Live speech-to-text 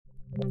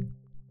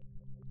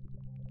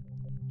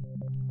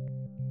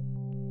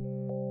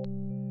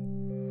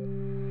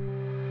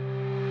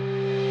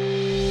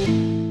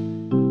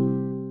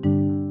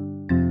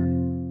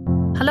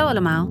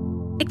allemaal,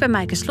 ik ben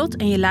Maaike Slot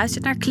en je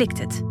luistert naar Klikt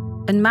het.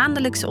 Een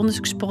maandelijkse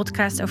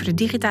onderzoekspodcast over de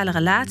digitale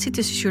relatie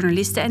tussen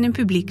journalisten en hun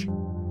publiek.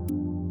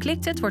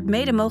 Klikt het wordt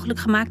mede mogelijk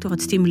gemaakt door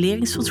het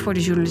Stimuleringsfonds voor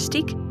de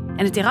Journalistiek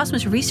en het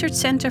Erasmus Research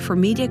Center for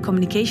Media,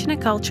 Communication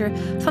and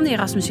Culture van de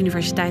Erasmus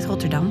Universiteit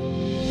Rotterdam.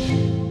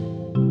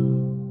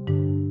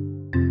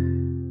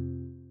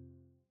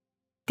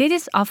 Dit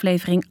is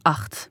aflevering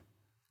 8.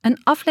 Een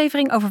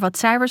aflevering over wat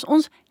cijfers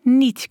ons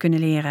niet kunnen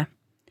leren.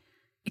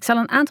 Ik zal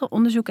een aantal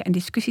onderzoeken en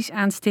discussies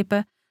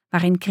aanstippen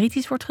waarin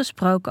kritisch wordt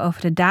gesproken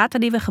over de data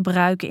die we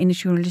gebruiken in de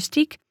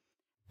journalistiek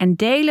en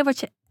delen wat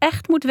je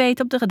echt moet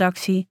weten op de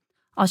redactie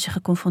als je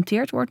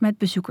geconfronteerd wordt met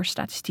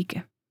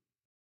bezoekersstatistieken.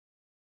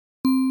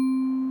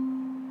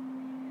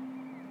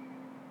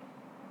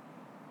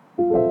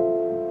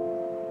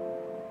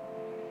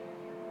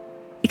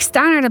 Ik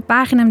sta naar de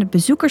pagina met de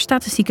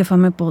bezoekersstatistieken van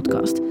mijn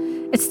podcast.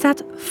 Het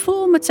staat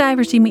vol met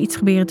cijfers die me iets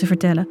proberen te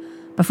vertellen.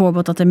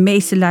 Bijvoorbeeld dat de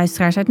meeste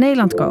luisteraars uit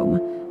Nederland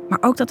komen.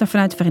 Maar ook dat er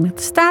vanuit de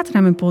Verenigde Staten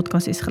naar mijn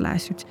podcast is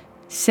geluisterd.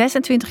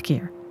 26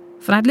 keer.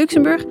 Vanuit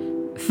Luxemburg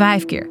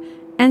 5 keer.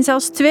 En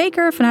zelfs 2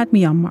 keer vanuit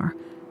Myanmar.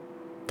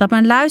 Dat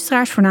mijn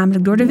luisteraars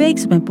voornamelijk door de week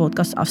op mijn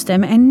podcast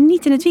afstemmen en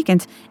niet in het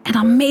weekend. En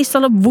dan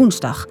meestal op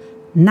woensdag,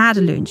 na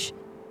de lunch.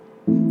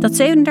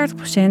 Dat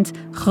 37%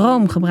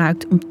 Chrome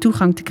gebruikt om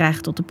toegang te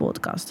krijgen tot de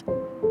podcast.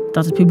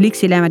 Dat het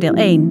publieksdilemma deel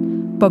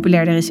 1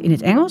 populairder is in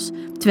het Engels,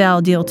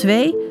 terwijl deel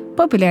 2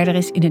 populairder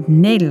is in het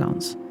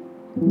Nederlands.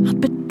 Wat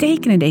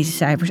betekenen deze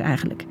cijfers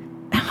eigenlijk?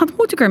 En wat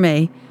moet ik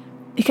ermee?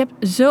 Ik heb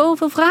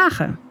zoveel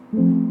vragen.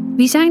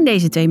 Wie zijn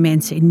deze 2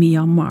 mensen in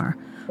Myanmar?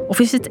 Of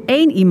is het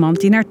 1 iemand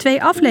die naar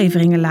 2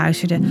 afleveringen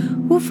luisterde?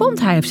 Hoe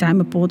vond hij of zij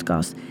mijn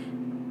podcast?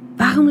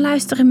 Waarom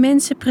luisteren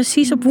mensen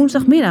precies op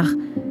woensdagmiddag?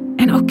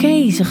 En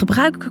oké, ze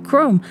gebruiken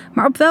Chrome,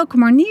 maar op welke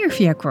manier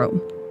via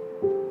Chrome?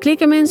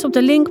 Klikken mensen op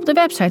de link op de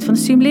website van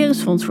het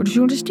Stimuleringsfonds voor de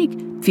Journalistiek,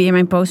 via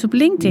mijn post op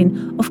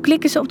LinkedIn, of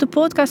klikken ze op de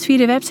podcast via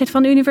de website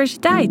van de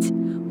universiteit?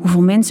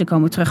 Hoeveel mensen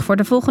komen terug voor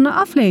de volgende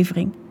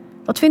aflevering?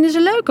 Wat vinden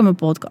ze leuk aan mijn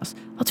podcast?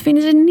 Wat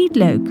vinden ze niet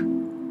leuk?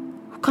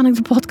 Hoe kan ik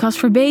de podcast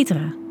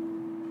verbeteren?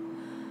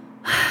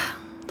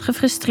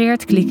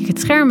 Gefrustreerd klik ik het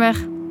scherm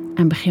weg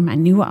en begin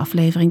mijn nieuwe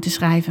aflevering te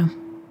schrijven.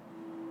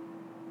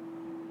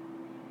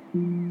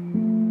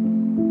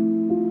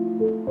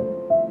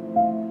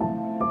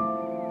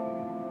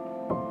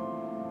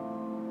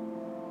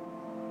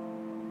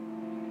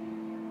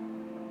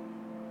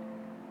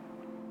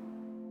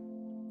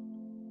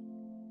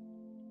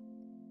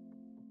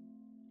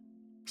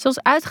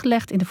 Zoals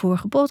uitgelegd in de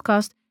vorige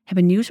podcast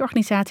hebben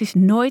nieuwsorganisaties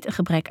nooit een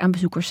gebrek aan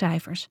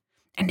bezoekerscijfers.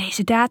 En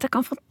deze data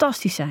kan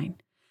fantastisch zijn.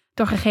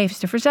 Door gegevens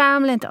te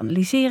verzamelen en te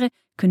analyseren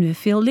kunnen we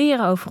veel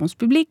leren over ons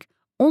publiek,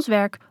 ons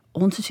werk,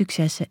 onze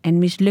successen en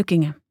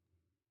mislukkingen.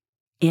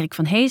 Erik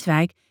van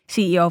Heeswijk,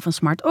 CEO van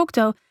Smart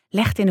Octo,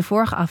 legde in de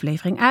vorige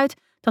aflevering uit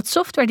dat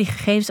software die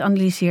gegevens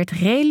analyseert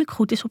redelijk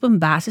goed is op een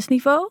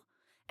basisniveau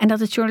en dat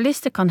het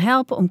journalisten kan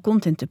helpen om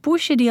content te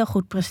pushen die al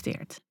goed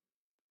presteert.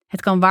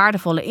 Het kan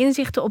waardevolle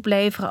inzichten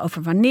opleveren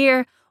over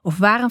wanneer of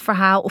waar een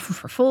verhaal of een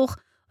vervolg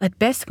het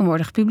best kan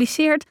worden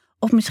gepubliceerd,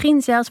 of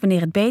misschien zelfs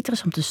wanneer het beter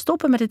is om te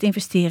stoppen met het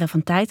investeren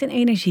van tijd en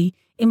energie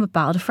in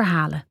bepaalde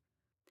verhalen.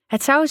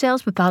 Het zou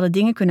zelfs bepaalde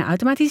dingen kunnen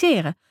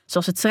automatiseren,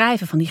 zoals het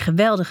schrijven van die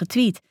geweldige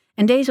tweet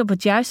en deze op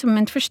het juiste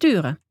moment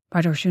versturen,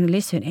 waardoor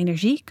journalisten hun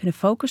energie kunnen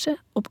focussen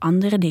op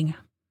andere dingen.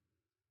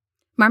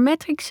 Maar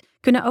metrics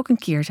kunnen ook een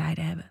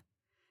keerzijde hebben.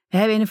 We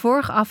hebben in de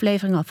vorige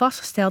aflevering al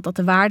vastgesteld dat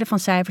de waarde van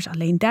cijfers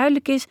alleen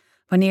duidelijk is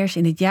wanneer ze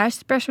in het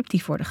juiste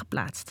perspectief worden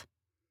geplaatst.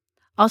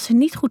 Als ze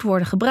niet goed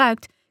worden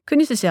gebruikt,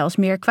 kunnen ze zelfs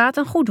meer kwaad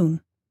dan goed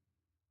doen.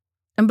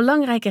 Een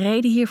belangrijke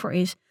reden hiervoor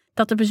is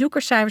dat de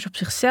bezoekerscijfers op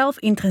zichzelf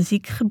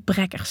intrinsiek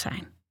gebrekkig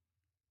zijn.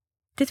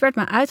 Dit werd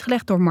me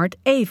uitgelegd door Mart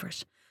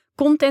Evers,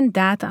 content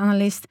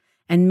data-analyst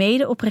en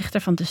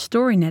medeoprichter van The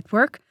Story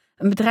Network,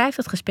 een bedrijf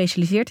dat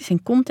gespecialiseerd is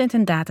in content-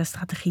 en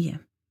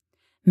datastrategieën.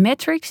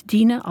 Metrics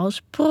dienen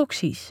als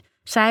proxies,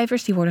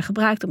 cijfers die worden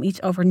gebruikt om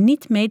iets over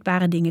niet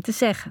meetbare dingen te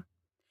zeggen.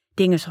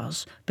 Dingen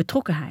zoals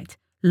betrokkenheid,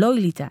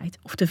 loyaliteit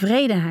of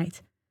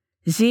tevredenheid.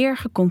 Zeer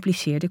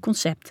gecompliceerde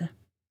concepten.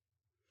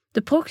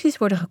 De proxies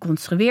worden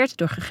geconstrueerd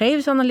door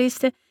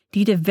gegevensanalisten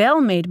die de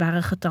wel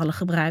meetbare getallen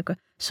gebruiken,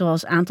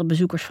 zoals aantal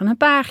bezoekers van een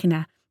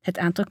pagina, het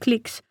aantal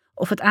kliks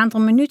of het aantal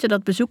minuten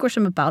dat bezoekers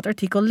een bepaald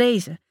artikel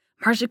lezen.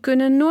 Maar ze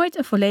kunnen nooit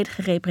een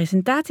volledige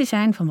representatie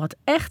zijn van wat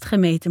echt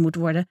gemeten moet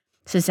worden.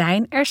 Ze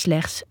zijn er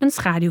slechts een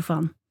schaduw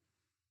van.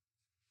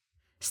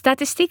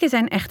 Statistieken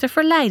zijn echter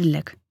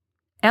verleidelijk.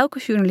 Elke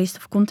journalist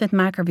of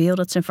contentmaker wil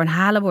dat zijn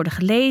verhalen worden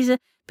gelezen,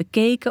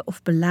 bekeken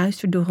of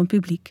beluisterd door een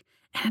publiek.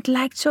 En het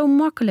lijkt zo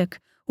makkelijk.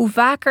 Hoe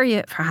vaker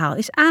je verhaal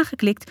is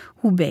aangeklikt,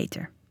 hoe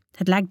beter.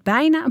 Het lijkt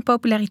bijna een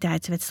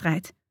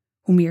populariteitswedstrijd.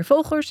 Hoe meer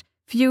volgers,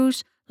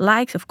 views,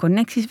 likes of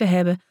connecties we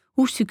hebben,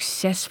 hoe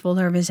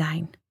succesvoller we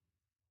zijn.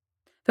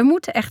 We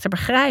moeten echter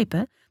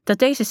begrijpen dat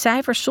deze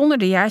cijfers zonder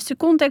de juiste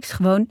context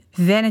gewoon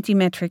vanity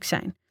metrics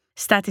zijn.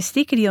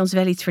 Statistieken die ons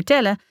wel iets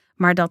vertellen,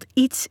 maar dat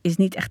iets is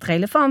niet echt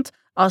relevant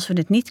als we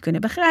het niet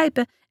kunnen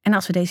begrijpen en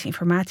als we deze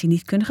informatie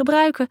niet kunnen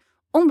gebruiken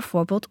om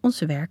bijvoorbeeld ons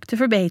werk te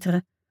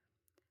verbeteren.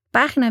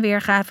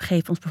 Paginaweergaven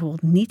geven ons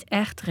bijvoorbeeld niet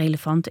echt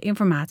relevante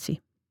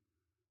informatie.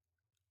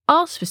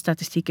 Als we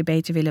statistieken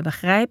beter willen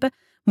begrijpen,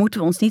 moeten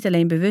we ons niet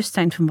alleen bewust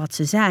zijn van wat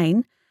ze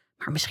zijn,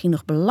 maar misschien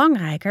nog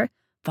belangrijker,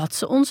 wat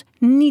ze ons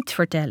niet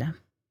vertellen.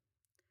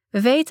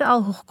 We weten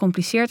al hoe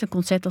gecompliceerd een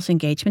concept als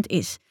engagement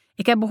is.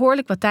 Ik heb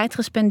behoorlijk wat tijd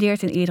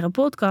gespendeerd in eerdere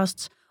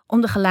podcasts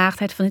om de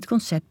gelaagdheid van dit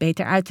concept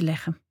beter uit te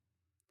leggen.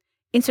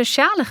 In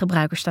sociale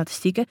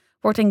gebruikersstatistieken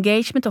wordt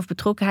engagement of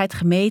betrokkenheid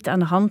gemeten aan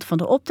de hand van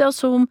de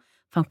optelsom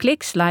van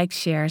kliks, likes,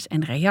 shares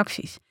en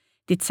reacties.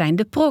 Dit zijn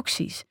de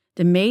proxies,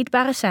 de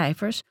meetbare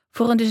cijfers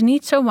voor een dus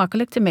niet zo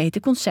makkelijk te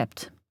meten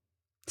concept.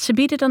 Ze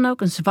bieden dan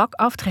ook een zwak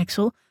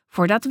aftreksel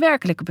voor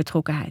daadwerkelijke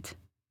betrokkenheid.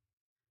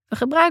 We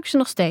gebruiken ze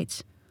nog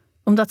steeds,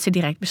 omdat ze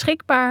direct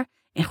beschikbaar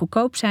en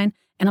goedkoop zijn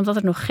en omdat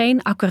er nog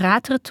geen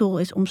accuratere tool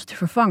is om ze te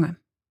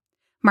vervangen.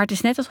 Maar het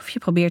is net alsof je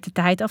probeert de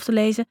tijd af te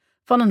lezen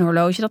van een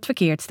horloge dat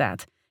verkeerd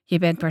staat. Je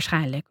bent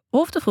waarschijnlijk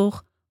of te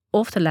vroeg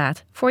of te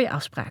laat voor je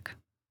afspraak.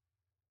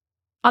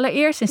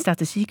 Allereerst zijn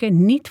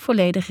statistieken niet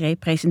volledig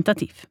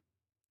representatief.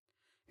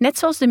 Net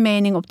zoals de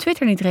meningen op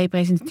Twitter niet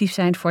representatief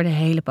zijn voor de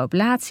hele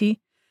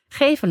populatie,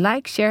 geven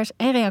likes, shares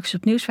en reacties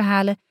op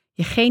nieuwsverhalen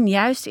je geen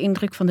juiste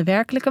indruk van de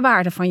werkelijke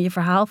waarde van je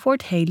verhaal voor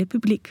het hele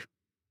publiek.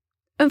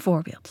 Een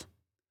voorbeeld.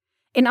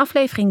 In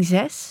aflevering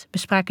 6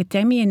 bespraken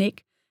Tammy en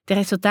ik de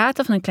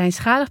resultaten van een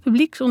kleinschalig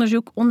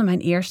publieksonderzoek onder mijn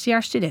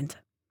eerstejaars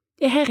studenten.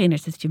 Je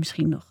herinnert het je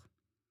misschien nog.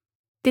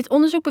 Dit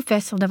onderzoek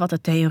bevestigde wat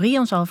de theorie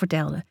ons al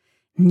vertelde.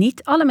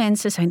 Niet alle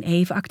mensen zijn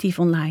even actief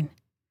online.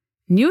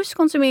 Nieuws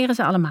consumeren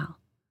ze allemaal.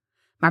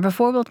 Maar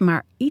bijvoorbeeld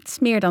maar iets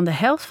meer dan de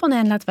helft van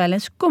hen laat wel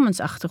eens comments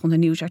achter onder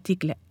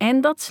nieuwsartikelen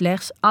en dat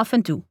slechts af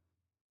en toe.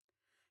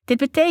 Dit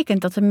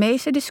betekent dat de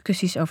meeste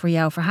discussies over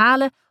jouw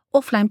verhalen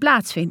offline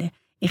plaatsvinden,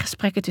 in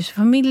gesprekken tussen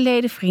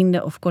familieleden,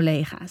 vrienden of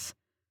collega's.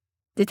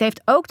 Dit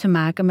heeft ook te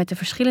maken met de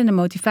verschillende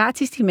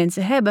motivaties die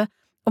mensen hebben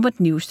om het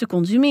nieuws te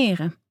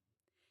consumeren.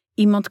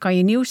 Iemand kan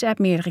je nieuwsapp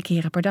meerdere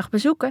keren per dag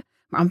bezoeken,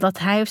 maar omdat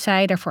hij of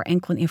zij daarvoor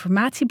enkel een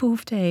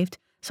informatiebehoefte heeft,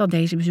 zal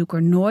deze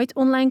bezoeker nooit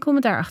online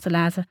commentaar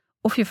achterlaten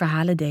of je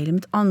verhalen delen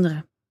met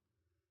anderen.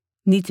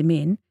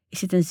 Niettemin is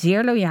dit een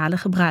zeer loyale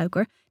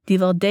gebruiker die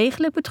wel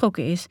degelijk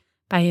betrokken is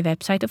bij je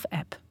website of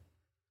app.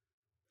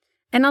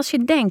 En als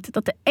je denkt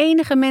dat de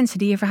enige mensen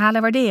die je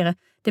verhalen waarderen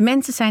de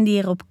mensen zijn die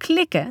erop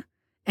klikken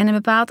en een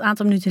bepaald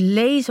aantal minuten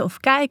lezen of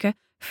kijken,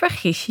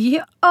 vergis je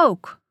je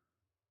ook.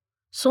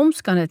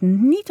 Soms kan het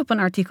niet op een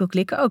artikel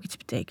klikken ook iets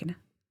betekenen.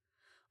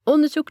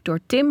 Onderzoek door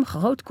Tim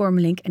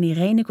Groot-Kormelink en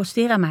Irene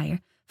Costera-Meijer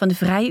van de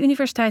Vrije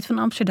Universiteit van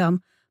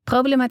Amsterdam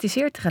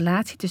problematiseert de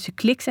relatie tussen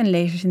kliks en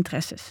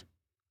lezersinteresses.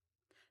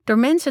 Door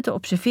mensen te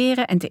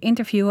observeren en te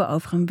interviewen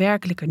over hun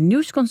werkelijke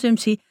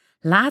nieuwsconsumptie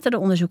laten de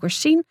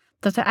onderzoekers zien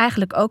dat er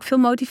eigenlijk ook veel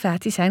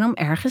motivaties zijn om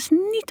ergens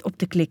niet op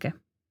te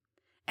klikken.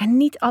 En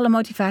niet alle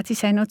motivaties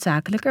zijn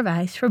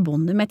noodzakelijkerwijs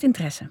verbonden met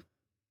interesse.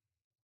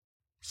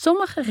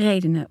 Sommige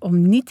redenen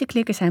om niet te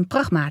klikken zijn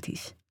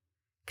pragmatisch.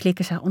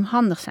 Klikken zou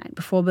onhandig zijn,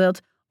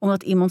 bijvoorbeeld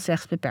omdat iemand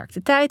slechts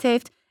beperkte tijd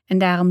heeft en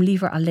daarom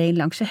liever alleen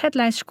langs de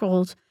headlines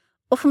scrolt,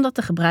 of omdat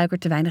de gebruiker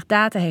te weinig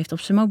data heeft op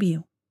zijn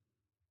mobiel.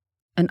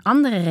 Een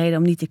andere reden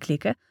om niet te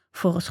klikken,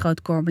 volgens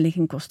Groot-Kormelink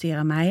en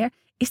Costera-Meijer,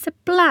 is de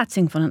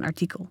plaatsing van een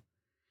artikel.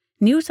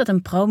 Nieuws dat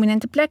een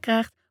prominente plek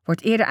krijgt,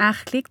 wordt eerder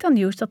aangeklikt dan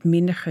nieuws dat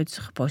minder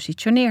gunstig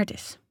gepositioneerd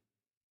is.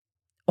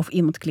 Of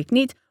iemand klikt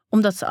niet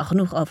omdat ze al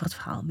genoeg over het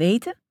verhaal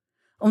weten,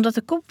 omdat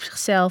de kop op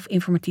zichzelf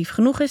informatief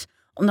genoeg is,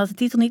 omdat de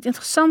titel niet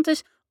interessant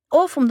is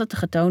of omdat de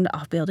getoonde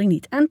afbeelding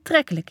niet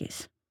aantrekkelijk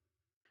is.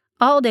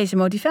 Al deze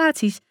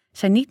motivaties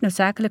zijn niet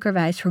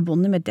noodzakelijkerwijs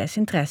verbonden met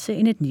desinteresse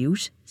in het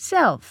nieuws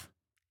zelf.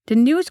 De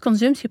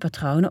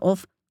nieuwsconsumptiepatronen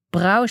of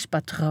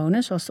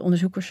browsepatronen, zoals de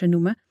onderzoekers ze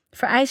noemen,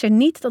 vereisen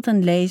niet dat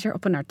een lezer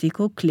op een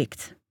artikel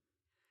klikt.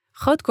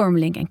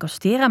 Groot-Kormelink en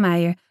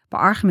Costera-Meijer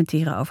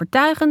beargumenteren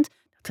overtuigend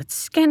dat het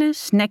scannen,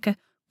 snacken,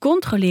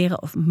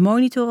 controleren of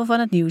monitoren van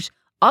het nieuws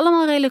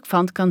allemaal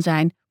relevant kan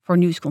zijn voor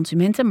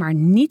nieuwsconsumenten, maar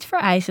niet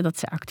vereisen dat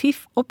ze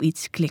actief op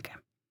iets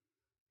klikken.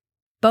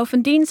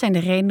 Bovendien zijn de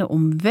redenen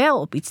om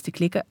wel op iets te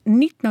klikken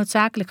niet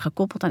noodzakelijk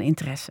gekoppeld aan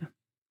interesse.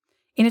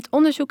 In het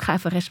onderzoek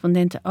gaven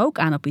respondenten ook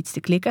aan op iets te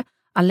klikken,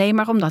 alleen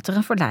maar omdat er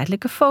een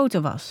verleidelijke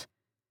foto was.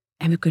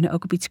 En we kunnen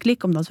ook op iets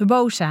klikken omdat we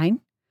boos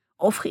zijn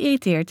of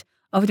geïrriteerd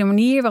over de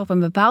manier waarop een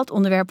bepaald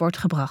onderwerp wordt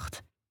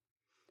gebracht.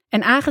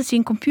 En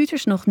aangezien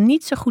computers nog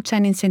niet zo goed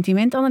zijn in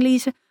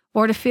sentimentanalyse,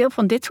 worden veel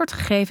van dit soort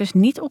gegevens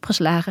niet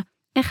opgeslagen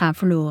en gaan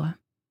verloren.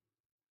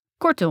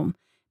 Kortom,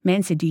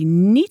 mensen die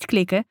niet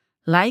klikken,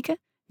 liken,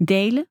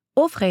 delen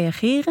of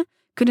reageren,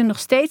 kunnen nog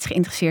steeds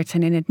geïnteresseerd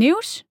zijn in het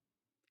nieuws.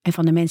 En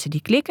van de mensen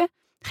die klikken,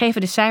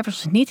 geven de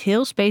cijfers niet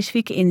heel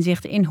specifieke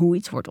inzichten in hoe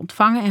iets wordt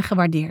ontvangen en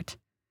gewaardeerd.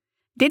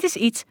 Dit is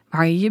iets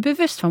waar je je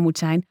bewust van moet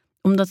zijn,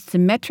 omdat het de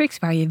metrics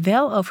waar je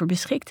wel over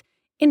beschikt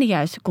in de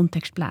juiste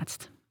context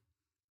plaatst.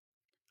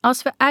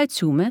 Als we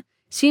uitzoomen,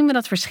 zien we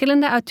dat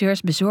verschillende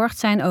auteurs bezorgd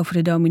zijn over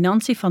de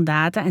dominantie van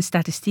data en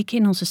statistieken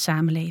in onze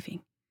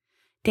samenleving.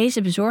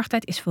 Deze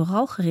bezorgdheid is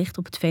vooral gericht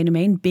op het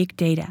fenomeen big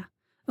data,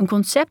 een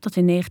concept dat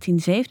in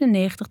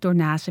 1997 door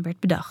NASA werd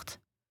bedacht.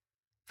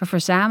 We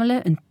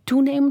verzamelen een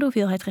toenemende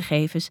hoeveelheid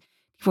gegevens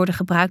die worden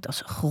gebruikt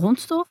als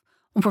grondstof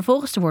om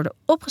vervolgens te worden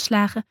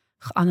opgeslagen,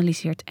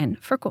 geanalyseerd en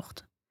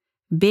verkocht.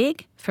 Big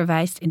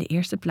verwijst in de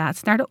eerste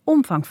plaats naar de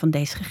omvang van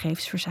deze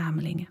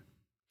gegevensverzamelingen.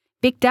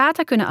 Big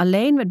data kunnen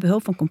alleen met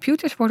behulp van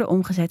computers worden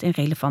omgezet in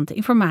relevante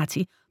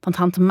informatie, want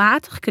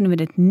handmatig kunnen we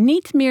dit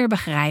niet meer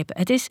begrijpen.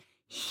 Het is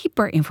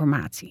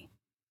hyperinformatie.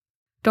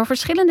 Door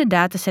verschillende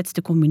datasets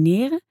te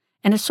combineren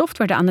en de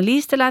software de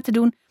analyse te laten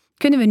doen,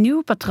 kunnen we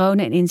nieuwe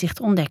patronen en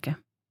inzichten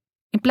ontdekken.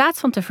 In plaats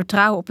van te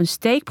vertrouwen op een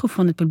steekproef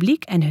van het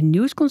publiek en hun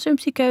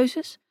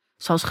nieuwsconsumptiekeuzes,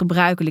 zoals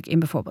gebruikelijk in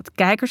bijvoorbeeld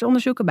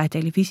kijkersonderzoeken bij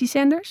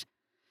televisiezenders,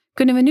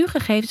 kunnen we nu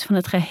gegevens van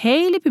het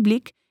gehele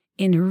publiek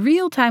in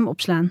real-time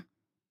opslaan.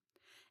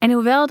 En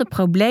hoewel de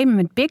problemen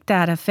met big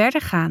data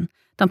verder gaan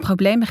dan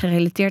problemen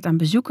gerelateerd aan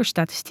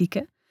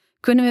bezoekersstatistieken,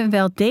 kunnen we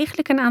wel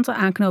degelijk een aantal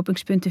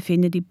aanknopingspunten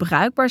vinden die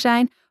bruikbaar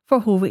zijn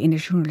voor hoe we in de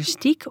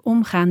journalistiek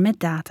omgaan met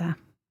data.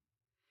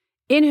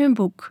 In hun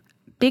boek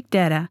Big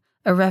Data,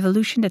 A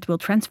Revolution That Will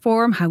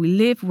Transform How We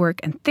Live,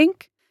 Work and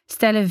Think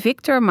stellen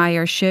Victor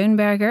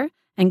Meyer-Schönberger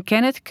en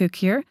Kenneth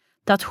Cukier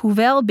dat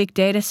hoewel big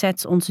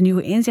datasets ons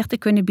nieuwe inzichten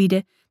kunnen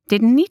bieden,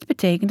 dit niet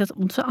betekent dat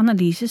onze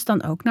analyses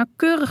dan ook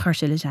nauwkeuriger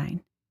zullen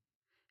zijn.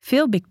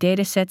 Veel big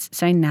datasets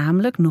zijn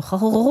namelijk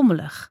nogal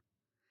rommelig.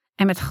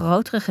 En met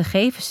grotere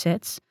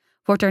gegevenssets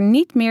wordt er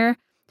niet meer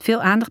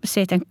veel aandacht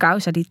besteed aan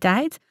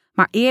causaliteit,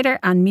 maar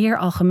eerder aan meer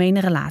algemene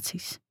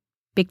relaties.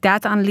 Big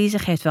data-analyse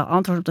geeft wel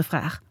antwoord op de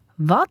vraag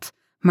wat,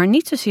 maar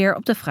niet zozeer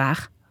op de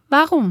vraag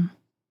waarom.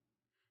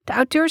 De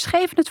auteurs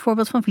geven het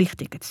voorbeeld van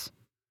vliegtickets.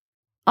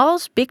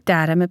 Als big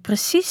data me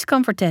precies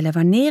kan vertellen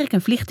wanneer ik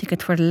een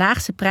vliegticket voor de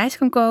laagste prijs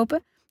kan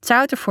kopen,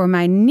 zou het er voor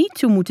mij niet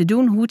toe moeten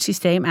doen hoe het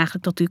systeem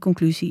eigenlijk tot die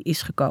conclusie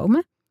is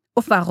gekomen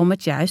of waarom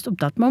het juist op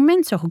dat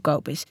moment zo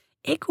goedkoop is.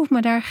 Ik hoef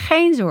me daar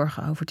geen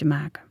zorgen over te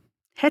maken.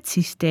 Het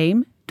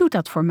systeem doet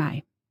dat voor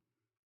mij.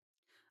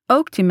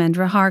 Ook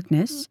Timandra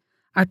Harkness,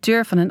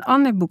 auteur van een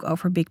ander boek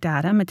over big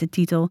data met de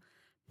titel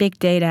Big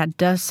Data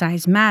Does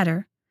Size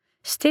Matter,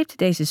 stipt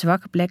deze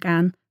zwakke plek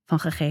aan van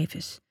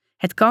gegevens.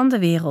 Het kan de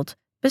wereld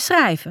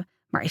beschrijven,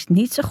 maar is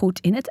niet zo goed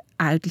in het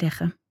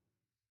uitleggen.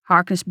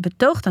 Harkness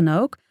betoogt dan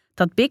ook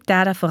dat big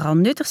data vooral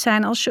nuttig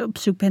zijn als je op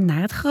zoek bent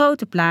naar het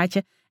grote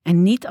plaatje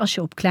en niet als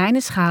je op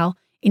kleine schaal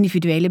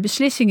individuele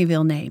beslissingen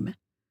wil nemen.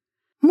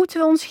 Moeten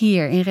we ons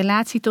hier in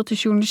relatie tot de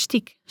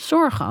journalistiek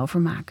zorgen over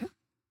maken?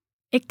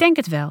 Ik denk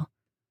het wel.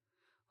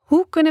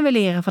 Hoe kunnen we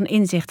leren van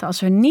inzichten als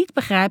we niet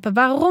begrijpen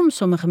waarom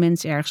sommige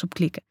mensen ergens op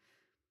klikken?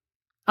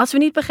 Als we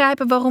niet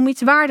begrijpen waarom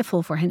iets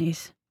waardevol voor hen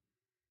is?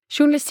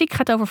 Journalistiek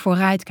gaat over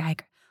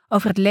vooruitkijken,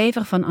 over het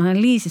leveren van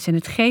analyses en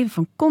het geven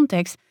van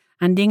context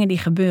aan dingen die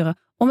gebeuren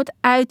om het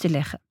uit te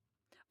leggen,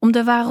 om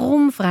de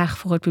waarom-vraag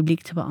voor het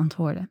publiek te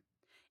beantwoorden.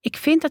 Ik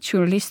vind dat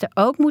journalisten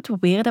ook moeten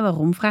proberen de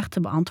waarom-vraag te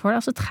beantwoorden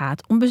als het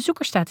gaat om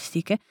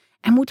bezoekersstatistieken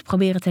en moeten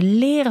proberen te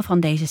leren van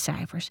deze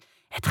cijfers.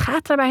 Het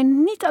gaat daarbij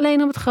niet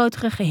alleen om het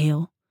grotere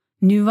geheel.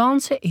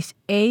 Nuance is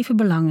even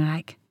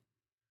belangrijk.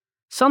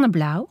 Sanne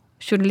Blauw,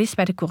 journalist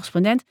bij De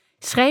Correspondent,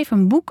 schreef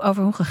een boek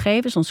over hoe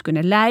gegevens ons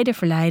kunnen leiden,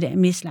 verleiden en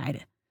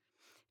misleiden.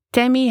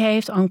 Tammy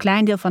heeft al een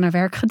klein deel van haar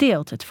werk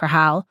gedeeld, het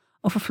verhaal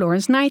over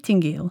Florence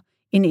Nightingale,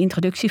 in de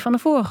introductie van de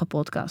vorige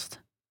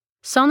podcast.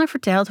 Sanne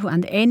vertelt hoe aan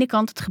de ene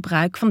kant het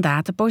gebruik van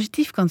data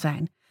positief kan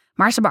zijn,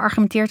 maar ze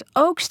beargumenteert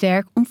ook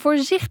sterk om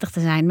voorzichtig te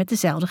zijn met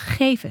dezelfde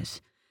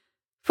gegevens.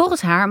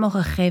 Volgens haar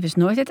mogen gegevens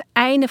nooit het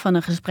einde van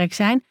een gesprek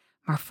zijn,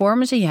 maar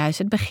vormen ze juist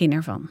het begin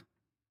ervan.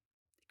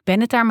 Ik ben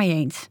het daarmee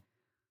eens.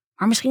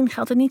 Maar misschien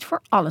geldt het niet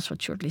voor alles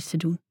wat shortlisten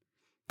doen.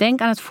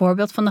 Denk aan het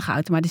voorbeeld van de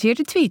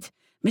geautomatiseerde tweet.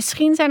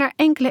 Misschien zijn er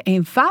enkele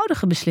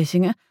eenvoudige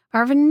beslissingen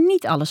waar we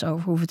niet alles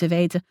over hoeven te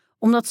weten,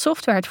 omdat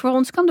software het voor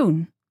ons kan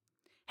doen.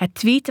 Het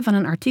tweeten van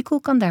een artikel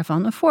kan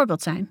daarvan een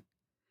voorbeeld zijn.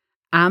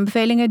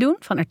 Aanbevelingen doen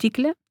van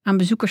artikelen aan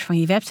bezoekers van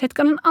je website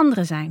kan een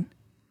andere zijn.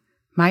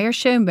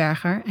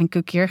 Meyer-Schönberger en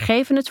Cukier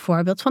geven het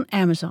voorbeeld van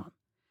Amazon.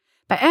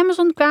 Bij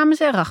Amazon kwamen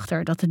ze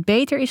erachter dat het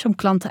beter is om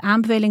klanten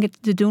aanbevelingen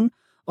te doen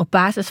op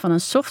basis van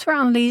een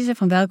softwareanalyse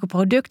van welke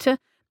producten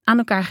aan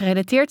elkaar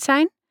gerelateerd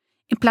zijn,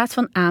 in plaats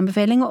van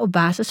aanbevelingen op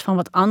basis van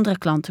wat andere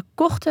klanten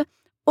kochten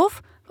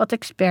of wat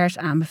experts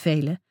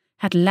aanbevelen.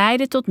 Het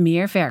leidde tot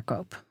meer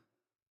verkoop.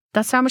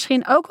 Dat zou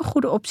misschien ook een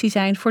goede optie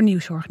zijn voor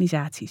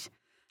nieuwsorganisaties,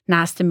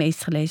 naast de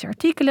meest gelezen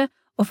artikelen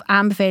of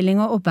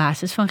aanbevelingen op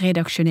basis van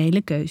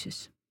redactionele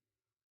keuzes.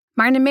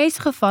 Maar in de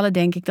meeste gevallen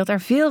denk ik dat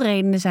er veel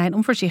redenen zijn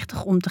om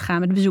voorzichtig om te gaan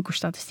met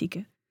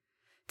bezoekersstatistieken.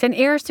 Ten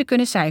eerste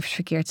kunnen cijfers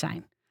verkeerd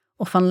zijn,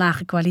 of van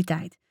lage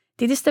kwaliteit.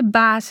 Dit is de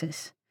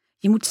basis.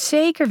 Je moet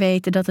zeker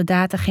weten dat de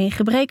data geen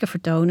gebreken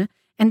vertonen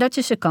en dat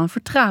je ze kan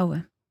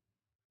vertrouwen.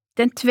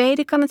 Ten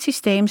tweede kan het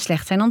systeem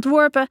slecht zijn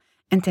ontworpen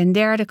en ten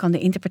derde kan de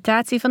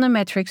interpretatie van de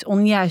metrics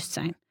onjuist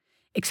zijn.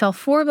 Ik zal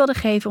voorbeelden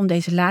geven om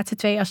deze laatste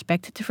twee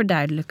aspecten te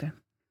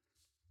verduidelijken.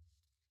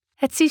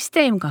 Het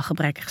systeem kan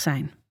gebrekkig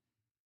zijn.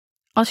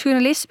 Als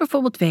journalisten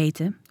bijvoorbeeld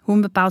weten hoe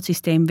een bepaald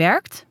systeem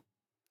werkt,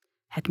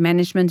 het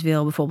management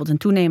wil bijvoorbeeld een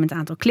toenemend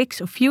aantal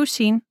kliks of views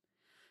zien,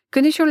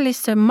 kunnen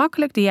journalisten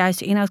makkelijk de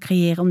juiste inhoud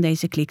creëren om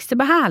deze kliks te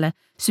behalen.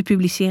 Ze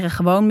publiceren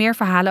gewoon meer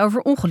verhalen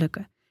over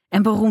ongelukken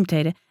en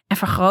beroemdheden en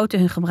vergroten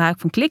hun gebruik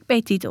van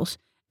clickbait-titels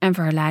en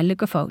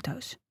verleidelijke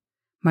foto's.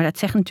 Maar dat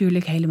zegt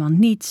natuurlijk helemaal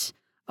niets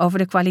over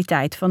de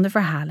kwaliteit van de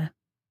verhalen.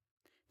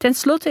 Ten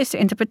slotte is de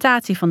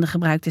interpretatie van de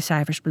gebruikte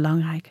cijfers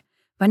belangrijk.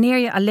 Wanneer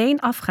je alleen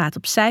afgaat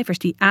op cijfers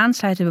die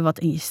aansluiten bij wat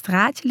in je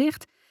straatje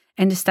ligt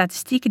en de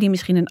statistieken die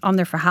misschien een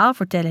ander verhaal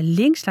vertellen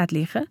links laat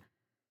liggen,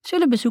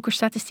 zullen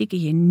bezoekersstatistieken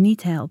je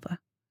niet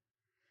helpen.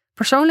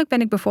 Persoonlijk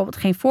ben ik bijvoorbeeld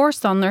geen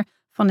voorstander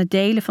van het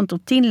delen van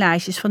top 10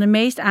 lijstjes van de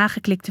meest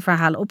aangeklikte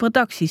verhalen op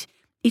redacties,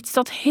 iets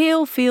dat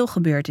heel veel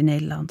gebeurt in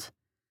Nederland.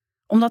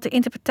 Omdat de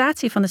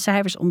interpretatie van de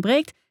cijfers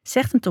ontbreekt,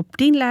 zegt een top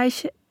 10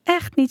 lijstje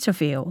echt niet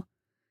zoveel.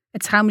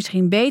 Het zou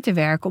misschien beter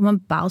werken om een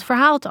bepaald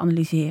verhaal te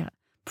analyseren,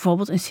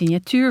 bijvoorbeeld een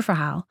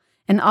signatuurverhaal,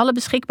 en alle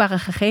beschikbare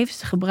gegevens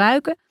te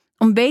gebruiken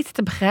om beter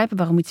te begrijpen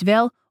waarom iets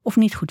wel of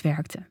niet goed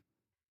werkte.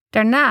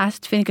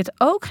 Daarnaast vind ik het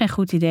ook geen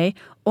goed idee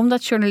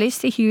omdat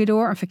journalisten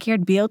hierdoor een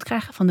verkeerd beeld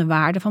krijgen van de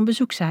waarde van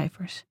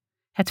bezoekcijfers.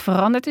 Het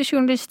verandert de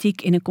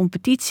journalistiek in een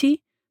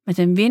competitie met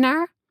een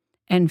winnaar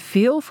en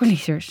veel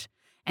verliezers.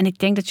 En ik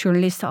denk dat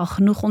journalisten al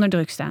genoeg onder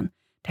druk staan.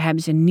 Daar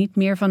hebben ze niet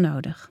meer van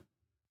nodig.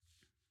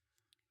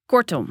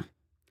 Kortom,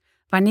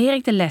 wanneer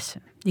ik de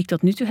lessen die ik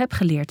tot nu toe heb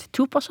geleerd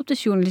toepas op de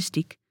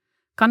journalistiek,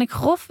 kan ik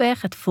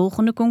grofweg het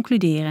volgende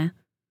concluderen.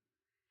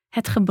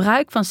 Het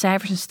gebruik van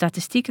cijfers en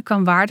statistieken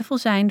kan waardevol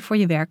zijn voor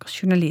je werk als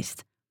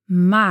journalist.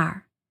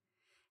 Maar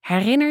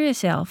herinner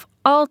jezelf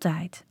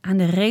altijd aan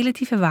de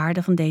relatieve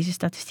waarde van deze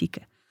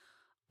statistieken.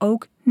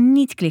 Ook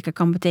niet klikken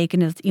kan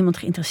betekenen dat iemand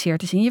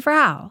geïnteresseerd is in je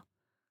verhaal.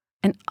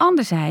 En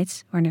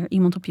anderzijds, wanneer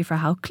iemand op je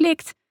verhaal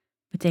klikt,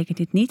 betekent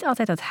dit niet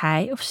altijd dat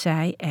hij of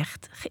zij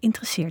echt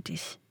geïnteresseerd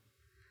is.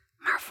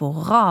 Maar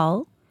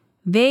vooral,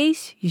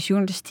 wees je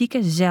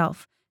journalistieke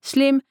zelf.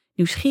 Slim,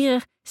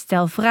 nieuwsgierig,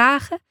 stel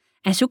vragen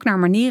en zoek naar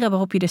manieren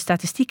waarop je de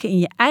statistieken in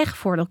je eigen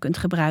voordeel kunt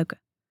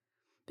gebruiken.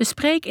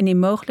 Bespreek indien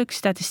mogelijk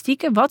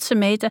statistieken, wat ze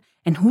meten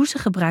en hoe ze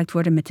gebruikt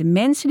worden met de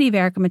mensen die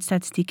werken met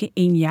statistieken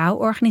in jouw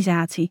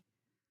organisatie.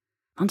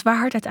 Want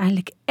waar het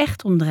uiteindelijk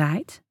echt om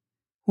draait,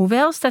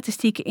 hoewel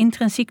statistieken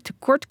intrinsiek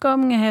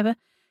tekortkomingen hebben,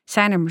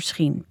 zijn er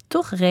misschien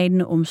toch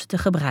redenen om ze te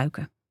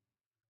gebruiken.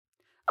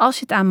 Als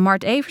je het aan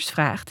Mart Evers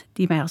vraagt,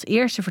 die mij als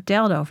eerste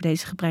vertelde over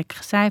deze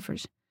gebrekkige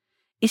cijfers,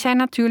 is hij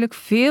natuurlijk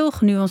veel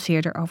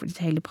genuanceerder over dit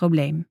hele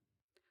probleem.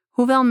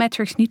 Hoewel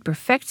metrics niet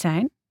perfect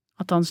zijn,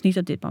 althans niet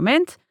op dit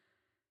moment,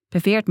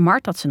 beweert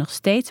Mart dat ze nog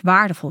steeds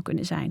waardevol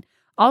kunnen zijn,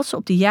 als ze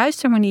op de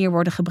juiste manier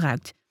worden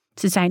gebruikt.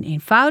 Ze zijn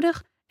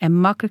eenvoudig en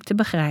makkelijk te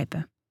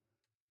begrijpen.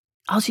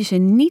 Als je ze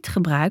niet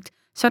gebruikt,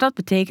 zou dat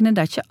betekenen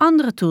dat je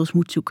andere tools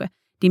moet zoeken,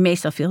 die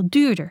meestal veel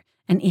duurder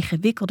en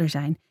ingewikkelder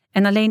zijn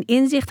en alleen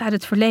inzicht uit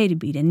het verleden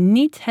bieden,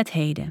 niet het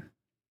heden.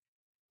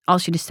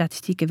 Als je de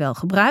statistieken wel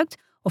gebruikt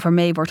of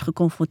ermee wordt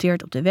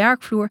geconfronteerd op de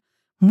werkvloer,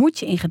 moet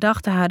je in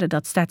gedachten houden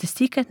dat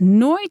statistieken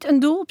nooit een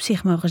doel op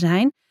zich mogen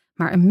zijn,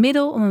 maar een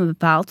middel om een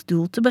bepaald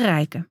doel te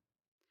bereiken.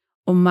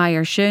 Om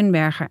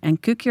Mayer-Schoenberger en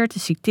Kukier te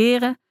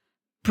citeren,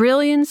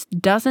 "Brilliance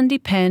doesn't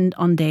depend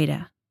on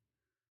data."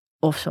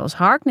 Of zoals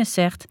Harkness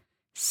zegt,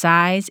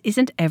 "Size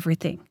isn't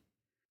everything."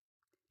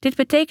 Dit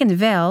betekent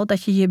wel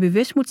dat je je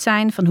bewust moet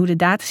zijn van hoe de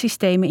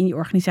datasystemen in je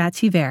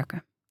organisatie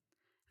werken.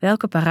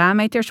 Welke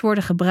parameters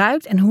worden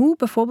gebruikt en hoe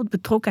bijvoorbeeld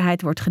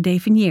betrokkenheid wordt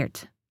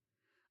gedefinieerd.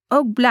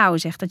 Ook Blauw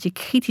zegt dat je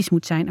kritisch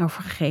moet zijn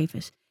over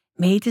gegevens.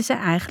 Meten ze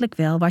eigenlijk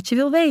wel wat je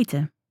wil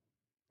weten?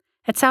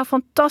 Het zou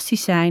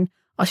fantastisch zijn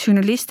als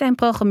journalisten en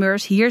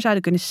programmeurs hier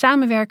zouden kunnen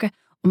samenwerken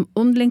om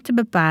onderling te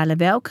bepalen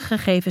welke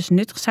gegevens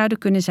nuttig zouden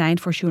kunnen zijn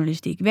voor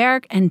journalistiek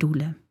werk en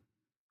doelen.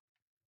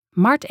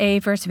 Mart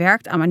Evers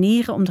werkt aan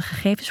manieren om de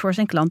gegevens voor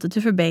zijn klanten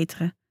te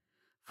verbeteren.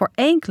 Voor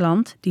één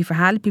klant die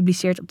verhalen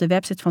publiceert op de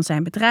website van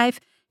zijn bedrijf,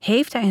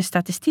 heeft hij een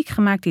statistiek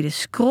gemaakt die de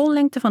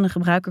scrolllengte van een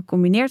gebruiker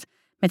combineert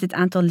met het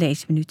aantal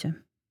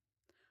leesminuten.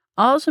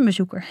 Als een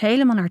bezoeker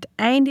helemaal naar het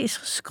einde is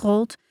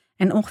gescrolld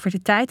en ongeveer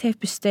de tijd heeft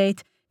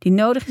besteed die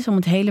nodig is om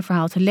het hele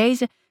verhaal te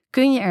lezen,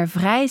 kun je er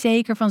vrij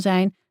zeker van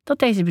zijn dat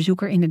deze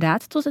bezoeker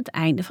inderdaad tot het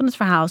einde van het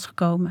verhaal is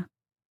gekomen.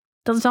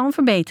 Dat is al een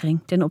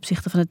verbetering ten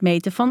opzichte van het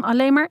meten van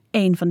alleen maar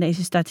één van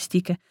deze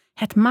statistieken.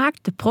 Het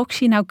maakt de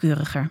proxy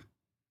nauwkeuriger.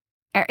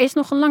 Er is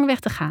nog een lange weg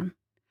te gaan,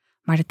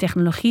 maar de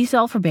technologie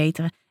zal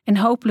verbeteren en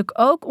hopelijk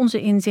ook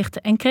onze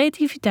inzichten en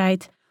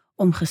creativiteit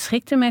om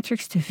geschikte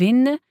metrics te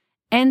vinden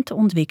en te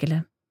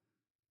ontwikkelen.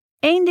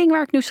 Eén ding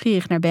waar ik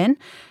nieuwsgierig naar ben: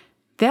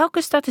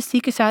 welke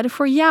statistieken zouden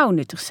voor jou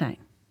nuttig zijn?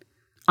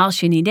 Als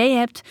je een idee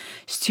hebt,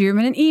 stuur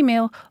me een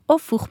e-mail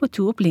of voeg me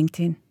toe op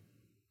LinkedIn.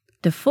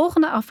 De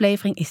volgende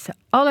aflevering is de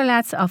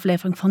allerlaatste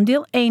aflevering van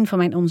deel 1 van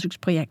mijn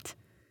onderzoeksproject.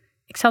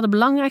 Ik zal de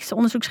belangrijkste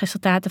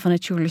onderzoeksresultaten van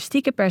het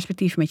journalistieke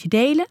perspectief met je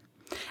delen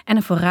en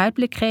een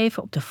vooruitblik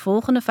geven op de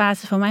volgende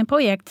fase van mijn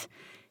project,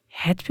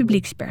 het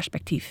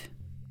publieksperspectief.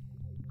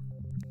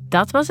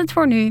 Dat was het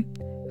voor nu.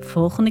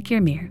 Volgende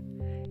keer meer.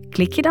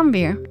 Klik je dan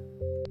weer?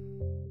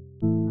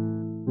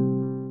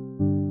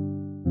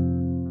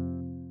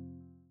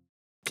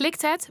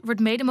 Kliktad wordt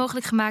mede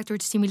mogelijk gemaakt door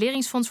het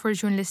Stimuleringsfonds voor de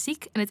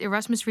Journalistiek en het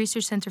Erasmus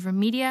Research Center for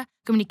Media,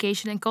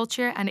 Communication and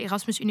Culture aan de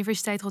Erasmus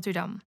Universiteit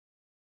Rotterdam.